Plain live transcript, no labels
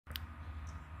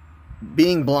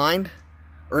being blind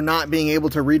or not being able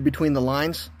to read between the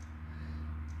lines.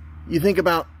 You think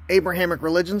about Abrahamic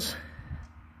religions,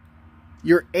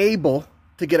 you're able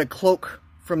to get a cloak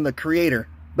from the Creator,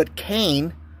 but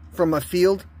Cain from a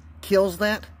field kills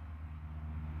that.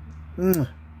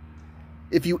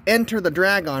 If you enter the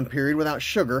Dragon period without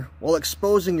sugar, while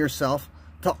exposing yourself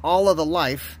to all of the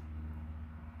life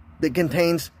that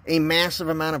contains a massive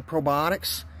amount of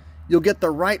probiotics, you'll get the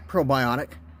right probiotic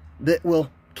that will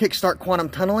kickstart quantum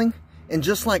tunneling. And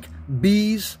just like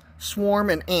bees swarm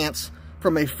and ants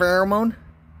from a pheromone,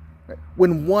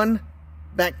 when one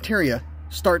bacteria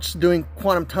starts doing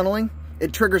quantum tunneling,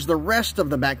 it triggers the rest of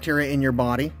the bacteria in your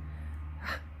body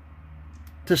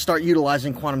to start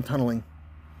utilizing quantum tunneling.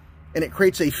 And it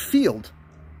creates a field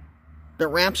that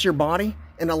wraps your body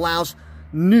and allows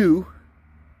new,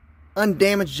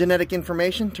 undamaged genetic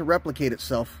information to replicate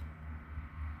itself.